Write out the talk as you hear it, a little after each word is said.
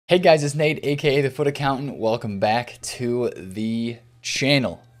Hey guys, it's Nate, aka TheFutAccountant. Welcome back to the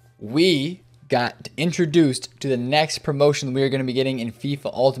channel. We got introduced to the next promotion we are going to be getting in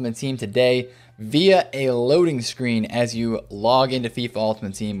FIFA Ultimate Team today via a loading screen as you log into FIFA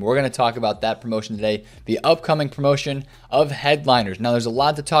Ultimate Team. We're going to talk about that promotion today, the upcoming promotion of Headliners. Now, there's a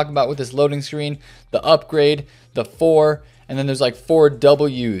lot to talk about with this loading screen, the upgrade, the 4, and then there's like 4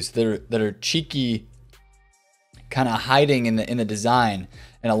 W's that are cheeky, kind of hiding in the design.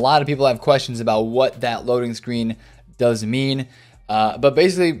 And a lot of people have questions about what that loading screen does mean. But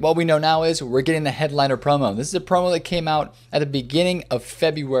basically what we know now is we're getting the Headliner promo. This is a promo that came out at the beginning of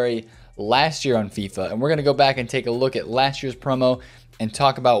February last year on FIFA. And we're going to go back and take a look at last year's promo and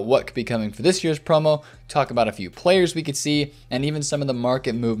talk about what could be coming for this year's promo, talk about a few players we could see, and even some of the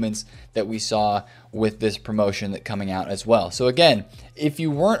market movements that we saw with this promotion that coming out as well. So again, if you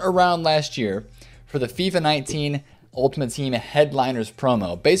weren't around last year for the FIFA 19 Ultimate Team Headliners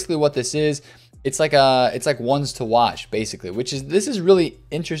promo, basically what this is, it's like ones to watch basically, this is really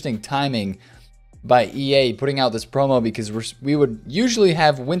interesting timing by EA putting out this promo, because we would usually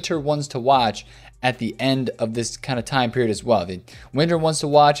have winter ones to watch at the end of this kind of time period as well. The winter ones to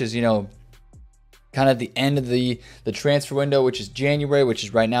watch is, you know, kind of the end of the transfer window, which is January, which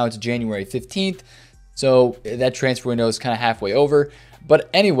is right now it's January 15th. So that transfer window is kind of halfway over.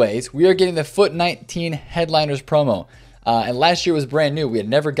 But anyways, we are getting the FUT 19 Headliners promo. And last year was brand new. We had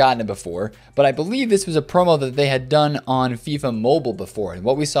never gotten it before. But I believe this was a promo that they had done on FIFA Mobile before. And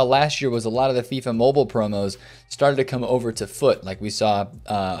what we saw last year was a lot of the FIFA Mobile promos started to come over to FUT. Like we saw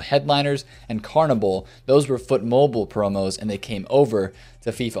Headliners and Carnival. Those were FUT Mobile promos, and they came over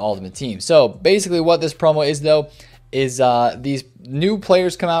to FIFA Ultimate Team. So basically what this promo is, though, is these new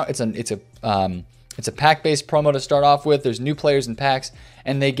players come out. It's a pack-based promo to start off with. There's new players and packs,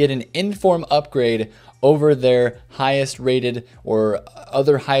 and they get an inform upgrade over their highest rated or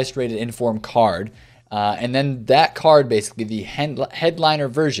other highest rated inform card. And then that card, basically the headliner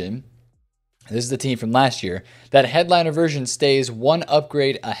version, this is the team from last year, that headliner version stays one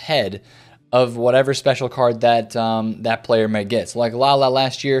upgrade ahead of whatever special card that that player might get. So like Lala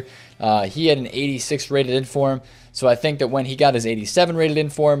last year, he had an 86 rated inform. So I think that when he got his 87 rated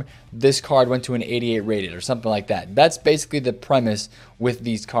inform, this card went to an 88 rated or something like that. That's basically the premise with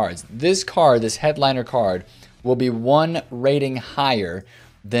these cards. This card, this headliner card, will be one rating higher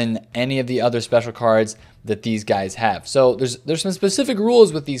than any of the other special cards that these guys have. So there's some specific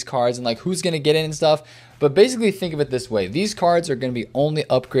rules with these cards and like who's going to get in and stuff. But basically think of it this way. These cards are going to be only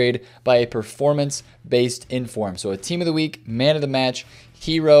upgraded by a performance-based inform. So a team of the week, man of the match,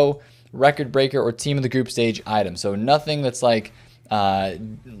 hero, record breaker, or team of the group stage item. So nothing that's like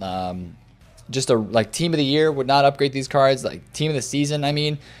just like team of the year would not upgrade these cards. Like team of the season, I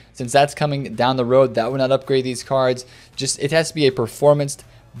mean, since that's coming down the road, that would not upgrade these cards. Just it has to be a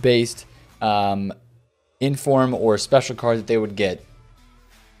performance-based inform or special card that they would get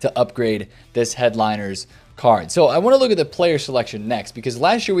to upgrade this Headliners card. So I want to look at the player selection next, because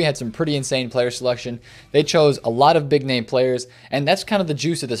last year we had some pretty insane player selection. They chose a lot of big name players, and that's kind of the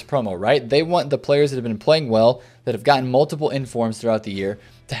juice of this promo, right? They want the players that have been playing well, that have gotten multiple informs throughout the year,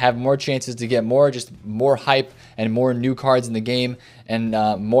 to have more chances to get more hype and more new cards in the game, and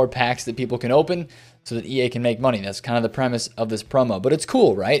more packs that people can open so that EA can make money. That's kind of the premise of this promo. But it's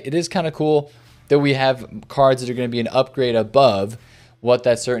cool, right? It is kind of cool that we have cards that are going to be an upgrade above what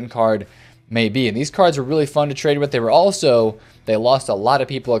that certain card may be. And these cards are really fun to trade with. They lost a lot of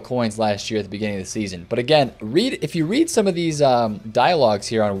people at coins last year at the beginning of the season. But again, if you read some of these dialogues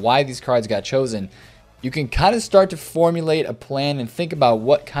here on why these cards got chosen, you can kind of start to formulate a plan and think about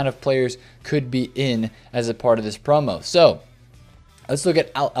what kind of players could be in as a part of this promo. So let's look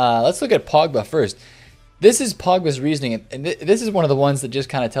at Pogba first. This is Pogba's reasoning, and this is one of the ones that just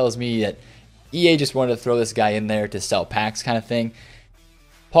kind of tells me that EA just wanted to throw this guy in there to sell packs kind of thing.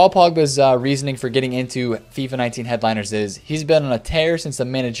 Paul Pogba's reasoning for getting into FIFA 19 Headliners is he's been on a tear since the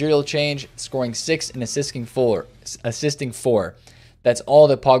managerial change, scoring 6 and assisting 4. That's all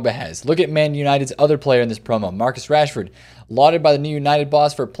that Pogba has. Look at Man United's other player in this promo, Marcus Rashford. Lauded by the new United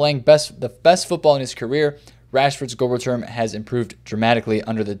boss for playing the best football in his career, Rashford's goal return has improved dramatically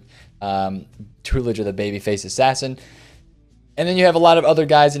under the tutelage of the babyface assassin. And then you have a lot of other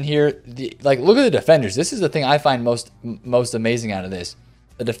guys in here. Like, look at the defenders. This is the thing I find most amazing out of this.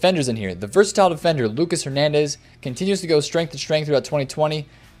 The defenders in here. The versatile defender, Lucas Hernandez, continues to go strength to strength throughout 2020.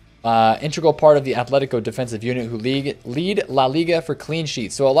 Integral part of the Atletico defensive unit who lead La Liga for clean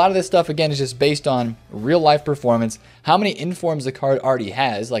sheets. So a lot of this stuff, again, is just based on real-life performance. How many informs the card already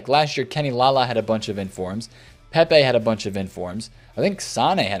has. Like last year, Kenny Lala had a bunch of informs. Pepe had a bunch of informs. I think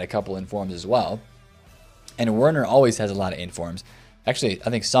Sane had a couple informs as well. And Werner always has a lot of informs. Actually, I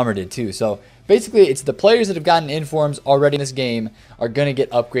think Summer did too. So basically, it's the players that have gotten informs already in this game are going to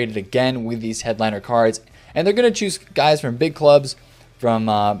get upgraded again with these headliner cards. And they're going to choose guys from big clubs, from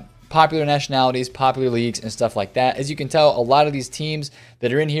popular nationalities, popular leagues, and stuff like that. As you can tell, a lot of these teams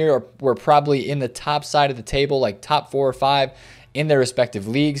that are in here were probably in the top side of the table, like top 4 or 5 in their respective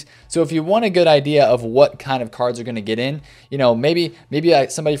leagues. So if you want a good idea of what kind of cards are going to get in, you know, maybe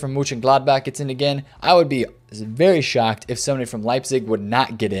somebody from Mönchengladbach gets in again. I would be very shocked if somebody from Leipzig would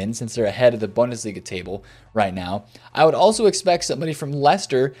not get in, since they're ahead of the Bundesliga table right now. I would also expect somebody from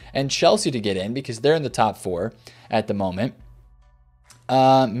Leicester and Chelsea to get in, because they're in the top 4 at the moment.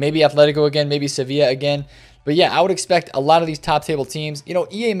 Maybe Atletico again, maybe Sevilla again. But yeah, I would expect a lot of these top table teams. You know,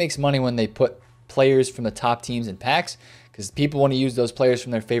 EA makes money when they put players from the top teams in packs, because people want to use those players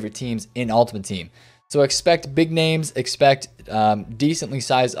from their favorite teams in Ultimate Team. So expect big names, expect decently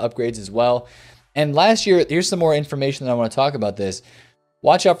sized upgrades as well. And last year, here's some more information that I want to talk about this.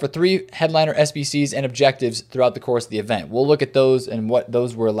 Watch out for 3 headliner SBCs and objectives throughout the course of the event. We'll look at those and what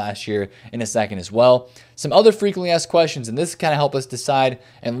those were last year in a second as well. Some other frequently asked questions, and this kind of help us decide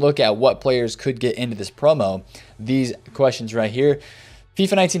and look at what players could get into this promo. These questions right here.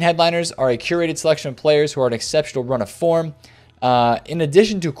 FIFA 19 headliners are a curated selection of players who are an exceptional run of form. In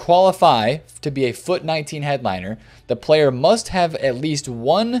addition to qualify to be a FUT 19 headliner, the player must have at least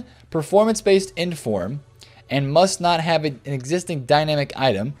one performance-based inform and must not have an existing dynamic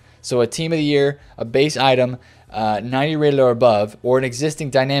item, so a team of the year, a base item, 90 rated or above, or an existing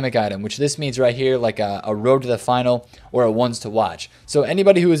dynamic item, which this means right here like a road to the final or a ones to watch. So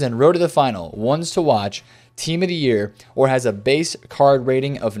anybody who is in road to the final, ones to watch, team of the year, or has a base card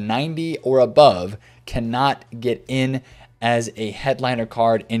rating of 90 or above cannot get in as a headliner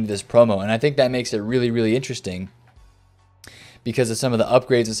card into this promo. And I think that makes it really, really interesting, because of some of the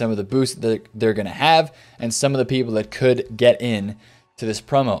upgrades and some of the boosts that they're going to have, and some of the people that could get in to this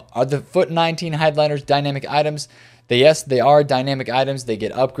promo. Are the FUT 19 headliners dynamic items? Yes, they are dynamic items. They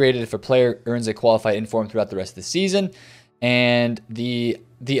get upgraded if a player earns a qualified inform throughout the rest of the season. And the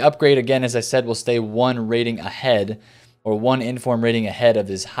upgrade, again, as I said, will stay 1 rating ahead, or 1 inform rating ahead of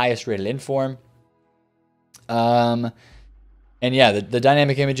his highest rated inform. And yeah, the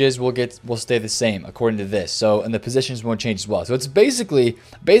dynamic images will stay the same according to this. So, and the positions won't change as well. So it's basically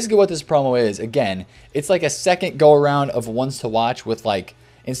what this promo is. Again, it's like a second go around of ones to watch with, like,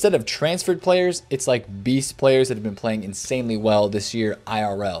 instead of transferred players, it's like beast players that have been playing insanely well this year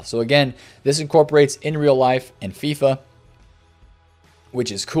IRL. So again, this incorporates in real life and FIFA,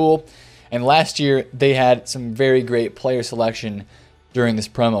 which is cool. And last year they had some very great player selection during this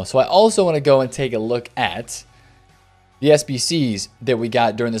promo. So I also want to go and take a look at the SBCs that we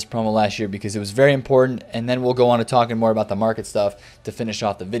got during this promo last year, because it was very important, and then we'll go on to talking more about the market stuff to finish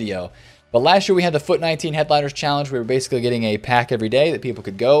off the video. But last year we had the FUT 19 Headliners Challenge. We were basically getting a pack every day that people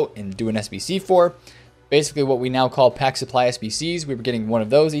could go and do an SBC for. Basically what we now call pack supply SBCs. We were getting one of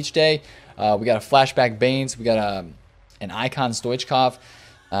those each day. We got a Flashback Baines. We got an Icon Stoichkov.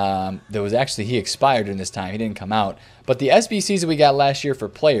 That was actually, he expired during this time. He didn't come out. But the SBCs that we got last year for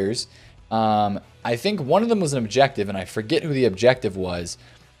players, I think one of them was an objective, and I forget who the objective was,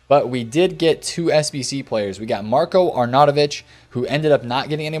 but we did get 2 SBC players. We got Marco Arnautovic, who ended up not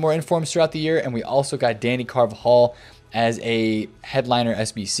getting any more informs throughout the year, and we also got Danny Carvajal as a headliner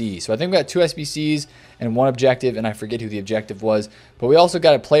SBC. So I think we got 2 SBCs and 1 objective, and I forget who the objective was, but we also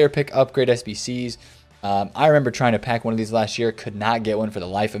got a player pick upgrade SBCs. I remember trying to pack one of these last year, could not get one for the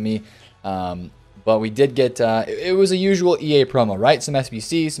life of me. But we did get, it was a usual EA promo, right? Some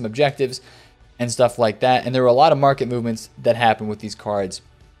SBCs, some objectives, and stuff like that. And there were a lot of market movements that happened with these cards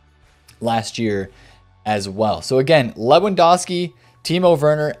last year as well. So again, Lewandowski, Timo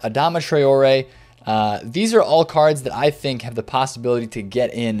Werner, Adama Traore, these are all cards that I think have the possibility to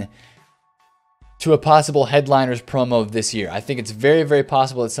get in to a possible headliners promo this year. I think it's very, very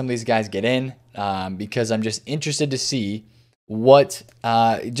possible that some of these guys get in, because I'm just interested to see what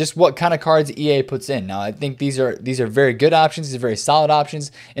kind of cards EA puts in. Now, I think these are very good options. These are very solid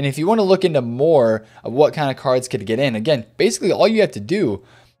options. And if you want to look into more of what kind of cards could get in, again, basically all you have to do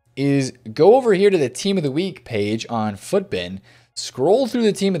is go over here to the Team of the Week page on Futbin, scroll through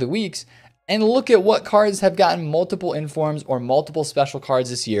the Team of the Weeks, and look at what cards have gotten multiple informs or multiple special cards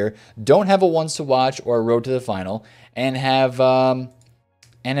this year, don't have a ones to watch or a road to the final, and have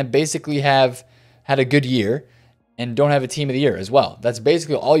basically had a good year, and don't have a team of the year as well. That's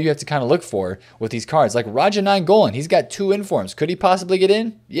basically all you have to kind of look for with these cards. Like Raja Nainggolan, he's got 2 informs. Could he possibly get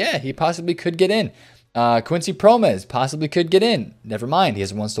in? Yeah, he possibly could get in. Quincy Promes possibly could get in. Never mind, he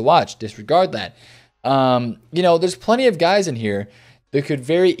has ones to watch. Disregard that. You know, there's plenty of guys in here that could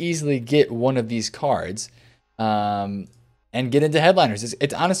very easily get one of these cards. and get into headliners.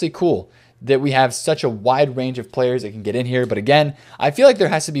 It's honestly cool that we have such a wide range of players that can get in here. But again, I feel like there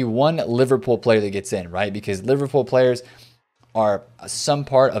has to be one Liverpool player that gets in, right? Because Liverpool players are some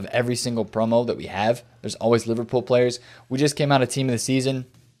part of every single promo that we have. There's always Liverpool players. We just came out of team of the season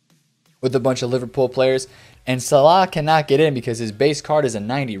with a bunch of Liverpool players, and Salah cannot get in because his base card is a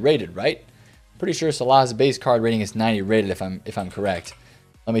 90 rated, right? Pretty sure Salah's base card rating is 90 rated if I'm correct.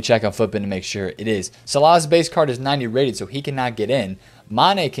 Let me check on Footbin to make sure it is. Salah's base card is 90 rated, so he cannot get in.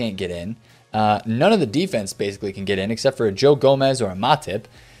 Mane can't get in. None of the defense basically can get in except for a Joe Gomez or a Matip.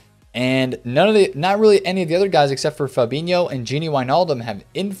 And not really any of the other guys except for Fabinho and Gini Wijnaldum have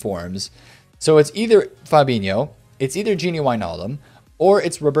informs. So it's either Fabinho, it's either Gini Wijnaldum, or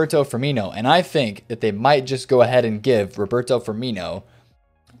it's Roberto Firmino. And I think that they might just go ahead and give Roberto Firmino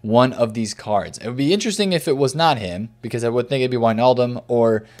one of these cards. It would be interesting if it was not him, because I would think it'd be Wijnaldum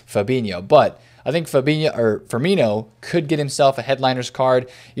or Fabinho. But I think Firmino could get himself a headliners card.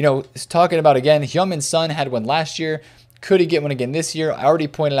 You know, talking about again, Heung-min Son had one last year. Could he get one again this year? I already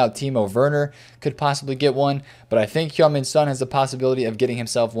pointed out Timo Werner could possibly get one, but I think Heung-min Son has the possibility of getting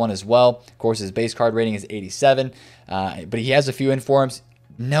himself one as well. Of course, his base card rating is 87, but he has a few informs.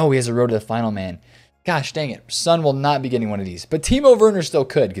 No, he has a road to the final, man. Gosh dang it. Son will not be getting one of these, but Timo Werner still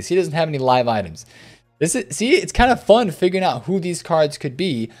could because he doesn't have any live items. See, it's kind of fun figuring out who these cards could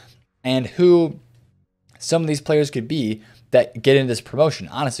be and who some of these players could be that get into this promotion.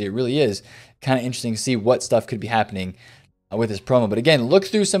 Honestly, it really is kind of interesting to see what stuff could be happening with this promo. But again, look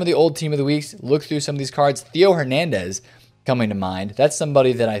through some of the old team of the weeks, look through some of these cards. Theo Hernandez coming to mind. That's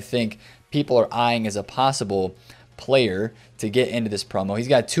somebody that I think people are eyeing as a possible player to get into this promo. He's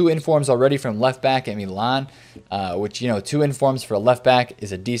got 2 informs already from left back at Milan, which, you know, 2 informs for a left back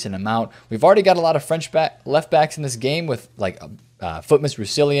is a decent amount. We've already got a lot of French left backs in this game with like Footmas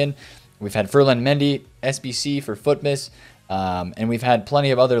Roussillon. We've had Ferland Mendy, SBC for Footmas. And we've had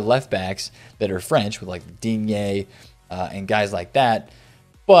plenty of other left backs that are French with like Digne and guys like that.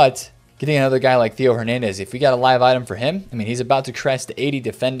 But getting another guy like Theo Hernandez, if we got a live item for him, I mean, he's about to crest 80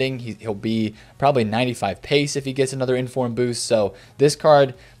 defending. He'll be probably 95 pace if he gets another inform boost. So this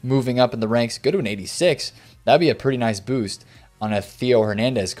card moving up in the ranks, go to an 86. That'd be a pretty nice boost on a Theo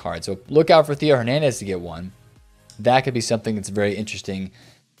Hernandez card. So look out for Theo Hernandez to get one. That could be something that's very interesting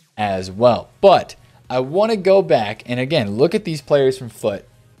as well. But I want to go back and again look at these players from Foot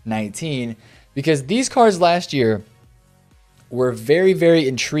 19 because these cards last year were very, very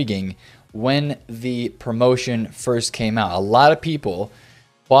intriguing when the promotion first came out. A lot of people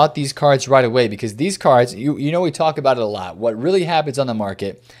bought these cards right away because these cards, you know, we talk about it a lot. What really happens on the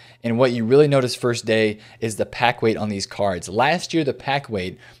market and what you really notice first day is the pack weight on these cards. Last year, the pack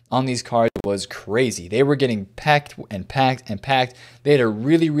weight on these cards was crazy. They were getting packed and packed and packed. They had a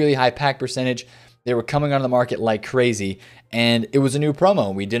really, really high pack percentage. They were coming on the market like crazy, and it was a new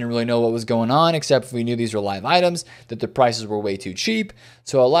promo. We didn't really know what was going on, except we knew these were live items, that the prices were way too cheap.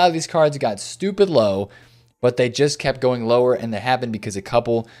 So a lot of these cards got stupid low, but they just kept going lower, and that happened because a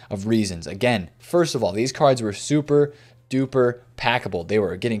couple of reasons. Again, first of all, these cards were super duper packable. They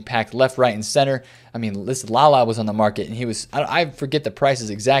were getting packed left, right, and center. I mean, this Lala was on the market, and he was, I forget the prices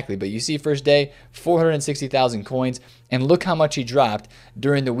exactly, but you see first day, 460,000 coins, and look how much he dropped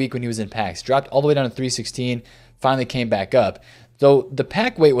during the week when he was in packs. Dropped all the way down to 316, finally came back up. So the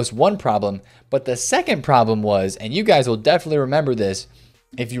pack weight was one problem, but the second problem was, and you guys will definitely remember this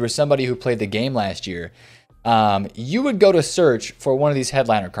if you were somebody who played the game last year, you would go to search for one of these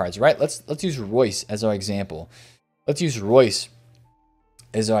headliner cards, right? Let's use Royce as our example. Let's use Royce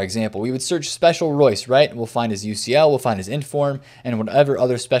as our example. We would search special Royce, right? And we'll find his UCL, we'll find his inform, and whatever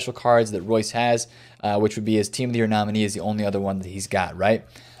other special cards that Royce has, which would be his Team of the Year nominee is the only other one that he's got, right?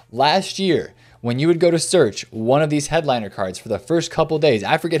 Last year, when you would go to search one of these headliner cards for the first couple days,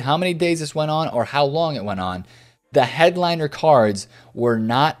 I forget how many days this went on or how long it went on, the headliner cards were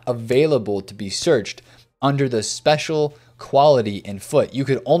not available to be searched under the special quality in Foot. You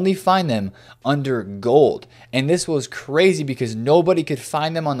could only find them under gold. And this was crazy because nobody could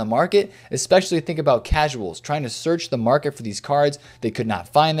find them on the market, especially think about casuals trying to search the market for these cards. They could not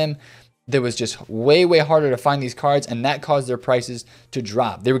find them. There was just way, way harder to find these cards, and that caused their prices to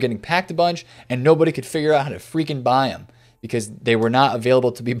drop. They were getting packed a bunch, and nobody could figure out how to freaking buy them because they were not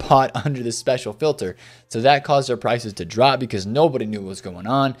available to be bought under this special filter. So that caused their prices to drop because nobody knew what was going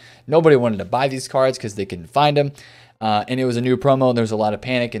on. Nobody wanted to buy these cards because they couldn't find them. And it was a new promo, and there was a lot of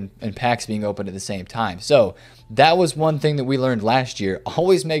panic and packs being opened at the same time. So that was one thing that we learned last year.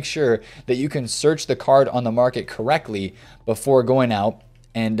 Always make sure that you can search the card on the market correctly before going out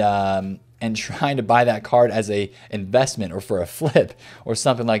and and trying to buy that card as a investment or for a flip or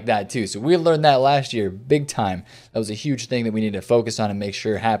something like that too. So we learned that last year big time. That was a huge thing that we need to focus on and make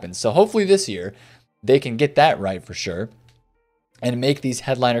sure it happens. So hopefully this year they can get that right for sure and make these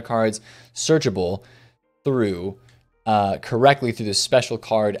headliner cards searchable through correctly through the special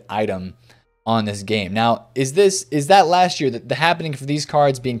card item on this game. Now, is that last year, that the happening for these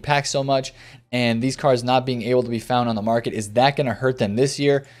cards being packed so much and these cards not being able to be found on the market, is that going to hurt them this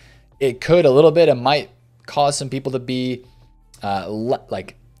year? It could a little bit. It might cause some people to be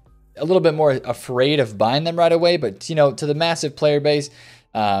like a little bit more afraid of buying them right away. But, you know, to the massive player base,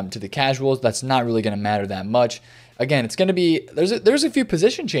 to the casuals, that's not really going to matter that much. Again, it's going to be, there's a few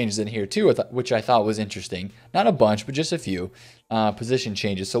position changes in here too, which I thought was interesting. Not a bunch, but just a few position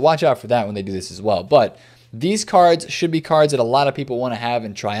changes. So watch out for that when they do this as well. But these cards should be cards that a lot of people want to have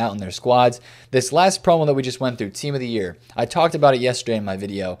and try out in their squads. This last promo that we just went through, Team of the Year, I talked about it yesterday in my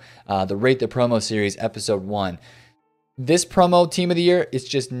video, the Rate the Promo series, episode 1. This promo, Team of the Year, is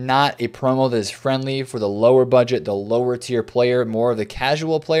just not a promo that is friendly for the lower budget, the lower tier player, more of the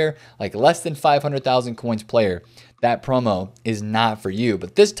casual player, like less than 500,000 coins player. That promo is not for you.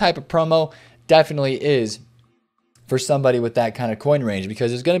 But this type of promo definitely is for somebody with that kind of coin range, because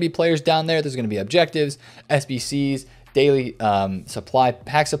there's going to be players down there. There's going to be objectives, SBCs, daily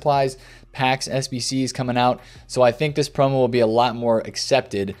pack supplies, packs, SBCs coming out. So I think this promo will be a lot more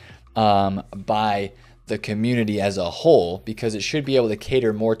accepted by the community as a whole, because it should be able to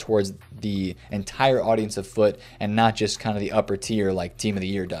cater more towards the entire audience of Foot and not just kind of the upper tier like Team of the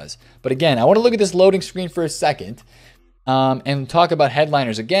Year does. But again, I want to look at this loading screen for a second and talk about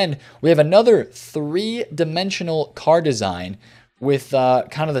headliners. Again, we have another 3-dimensional card design with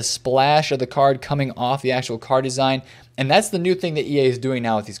kind of the splash of the card coming off the actual card design. And that's the new thing that EA is doing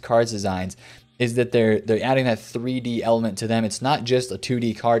now with these cards designs, is that they're adding that 3D element to them. It's not just a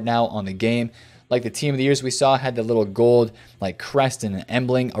 2D card now on the game. Like the Team of the Years we saw had the little gold like crest and an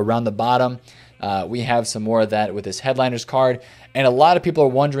emblem around the bottom. We have some more of that with this Headliners card. And a lot of people are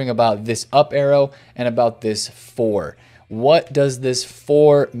wondering about this up arrow and about this 4. What does this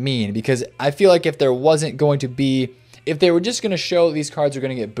 4 mean? Because I feel like if there wasn't going to be, if they were just going to show these cards are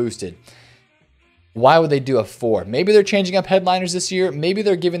going to get boosted, why would they do a 4? Maybe they're changing up Headliners this year. Maybe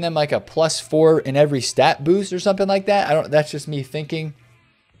they're giving them like a +4 in every stat boost or something like that. That's just me thinking.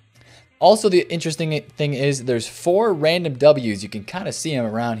 Also, the interesting thing is there's 4 random W's. You can kind of see them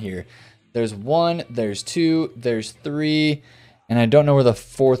around here. There's 1, there's 2, there's 3, and I don't know where the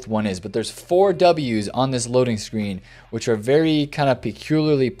 4th one is, but there's 4 W's on this loading screen, which are very kind of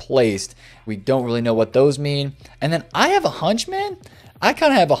peculiarly placed. We don't really know what those mean. And then I have a hunch, man. I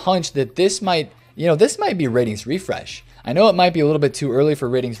kind of have a hunch that this might, this might be ratings refresh. I know it might be a little bit too early for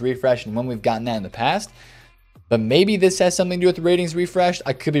ratings refresh and when we've gotten that in the past, but maybe this has something to do with the ratings refresh.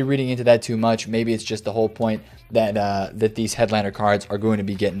 I could be reading into that too much. Maybe it's just the whole point that that these headliner cards are going to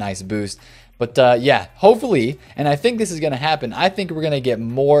be getting nice boost. But yeah, hopefully, and I think this is going to happen. I think we're going to get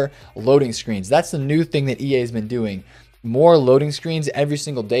more loading screens. That's the new thing that EA has been doing. More loading screens every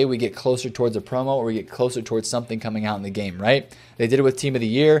single day. We get closer towards a promo or we get closer towards something coming out in the game, right? They did it with Team of the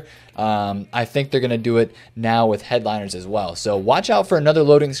Year. I think they're going to do it now with headliners as well. So watch out for another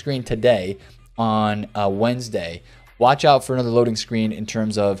loading screen today on Wednesday. Watch out for another loading screen in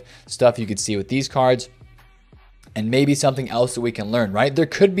terms of stuff you could see with these cards and maybe something else that we can learn, right? There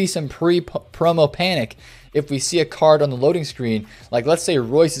could be some pre-promo panic if we see a card on the loading screen. Like let's say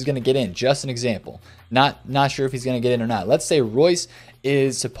Royce is going to get in, just an example. Not sure if he's going to get in or not. Let's say Royce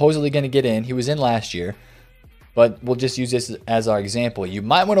is supposedly going to get in. He was in last year, but we'll just use this as our example. You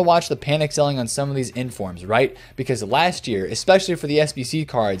might want to watch the panic selling on some of these informs, right? Because last year, especially for the SBC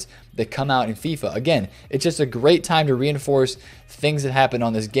cards that come out in FIFA, again, it's just a great time to reinforce things that happen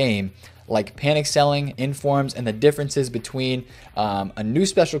on this game, like panic selling, informs, and the differences between a new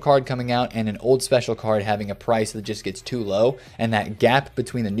special card coming out and an old special card having a price that just gets too low, and that gap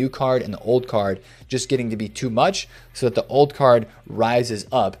between the new card and the old card just getting to be too much so that the old card rises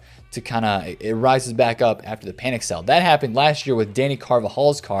up to kind of, it rises back up after the panic sell. That happened last year with Danny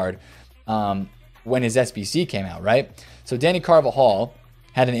Carvajal's card when his SBC came out, right? So Danny Carvajal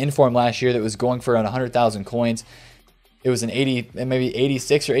had an inform last year that was going for around 100,000 coins. It was an 80, maybe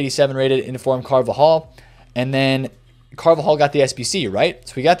 86 or 87 rated inform Carvajal. And then Carvajal got the SBC, right?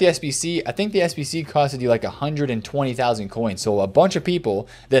 So we got the SBC. I think the SBC costed you like 120,000 coins. So a bunch of people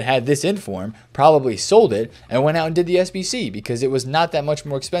that had this inform probably sold it and went out and did the SBC because it was not that much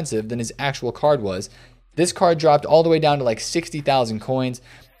more expensive than his actual card was. This card dropped all the way down to like 60,000 coins.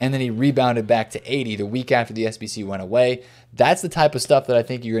 and then he rebounded back to 80 the week after the SBC went away. That's the type of stuff that I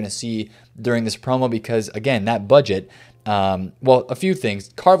think you're going to see during this promo because, again, that budget, well, a few things.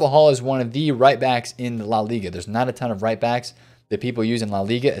 Carvajal is one of the right backs in La Liga. There's not a ton of right backs that people use in La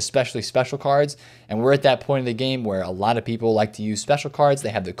Liga, especially special cards, and we're at that point of the game where a lot of people like to use special cards. They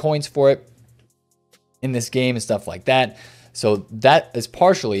have the coins for it in this game and stuff like that. So that is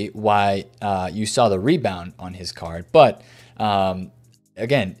partially why you saw the rebound on his card. But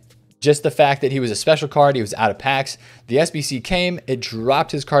again, just the fact that he was a special card, he was out of packs. The SBC came, it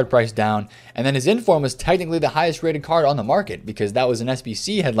dropped his card price down, and then his inform was technically the highest rated card on the market because that was an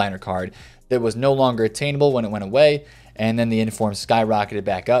SBC headliner card that was no longer attainable when it went away. And then the inform skyrocketed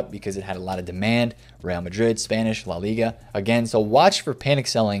back up because it had a lot of demand. Real Madrid, Spanish, La Liga. Again, so watch for panic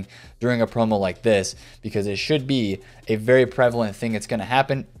selling during a promo like this because it should be a very prevalent thing that's going to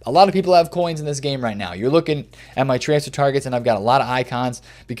happen. A lot of people have coins in this game right now. You're looking at my transfer targets and I've got a lot of icons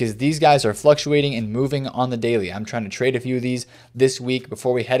because these guys are fluctuating and moving on the daily. I'm trying to trade a few of these this week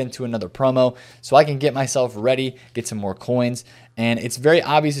before we head into another promo so I can get myself ready, get some more coins. And it's very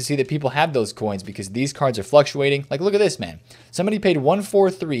obvious to see that people have those coins because these cards are fluctuating. Like, look at this, man. Somebody paid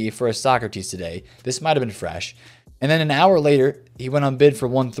 143 for a Socrates today. This might have been fresh. And then an hour later, he went on bid for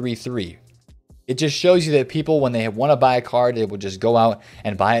 133. It just shows you that people, when they want to buy a card, they will just go out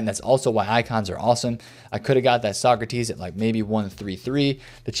and buy it. And that's also why icons are awesome. I could have got that Socrates at like maybe 133.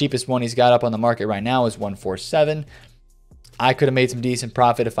 The cheapest one he's got up on the market right now is 147. I could have made some decent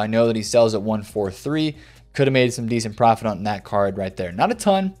profit if I know that he sells at 143. Could have made some decent profit on that card right there. Not a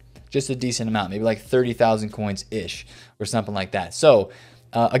ton, just a decent amount, maybe like 30,000 coins-ish or something like that. So,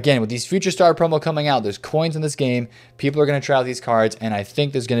 again, with these Future Star promo coming out, there's coins in this game. People are going to try out these cards, and I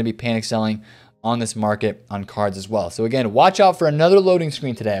think there's going to be panic selling on this market on cards as well. So, again, watch out for another loading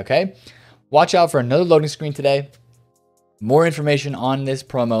screen today, okay? Watch out for another loading screen today. More information on this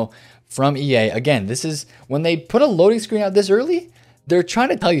promo from EA. Again, this is when they put a loading screen out this early, they're trying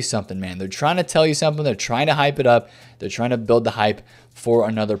to tell you something, man. They're trying to tell you something. They're trying to hype it up. They're trying to build the hype for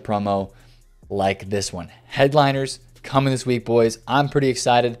another promo like this one. Headliners coming this week, boys. I'm pretty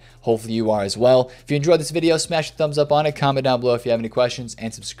excited. Hopefully you are as well. If you enjoyed this video, smash a thumbs up on it. Comment down below if you have any questions.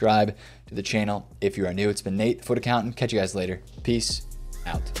 And subscribe to the channel if you are new. It's been Nate, the Foot Accountant. Catch you guys later. Peace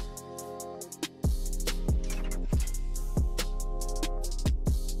out.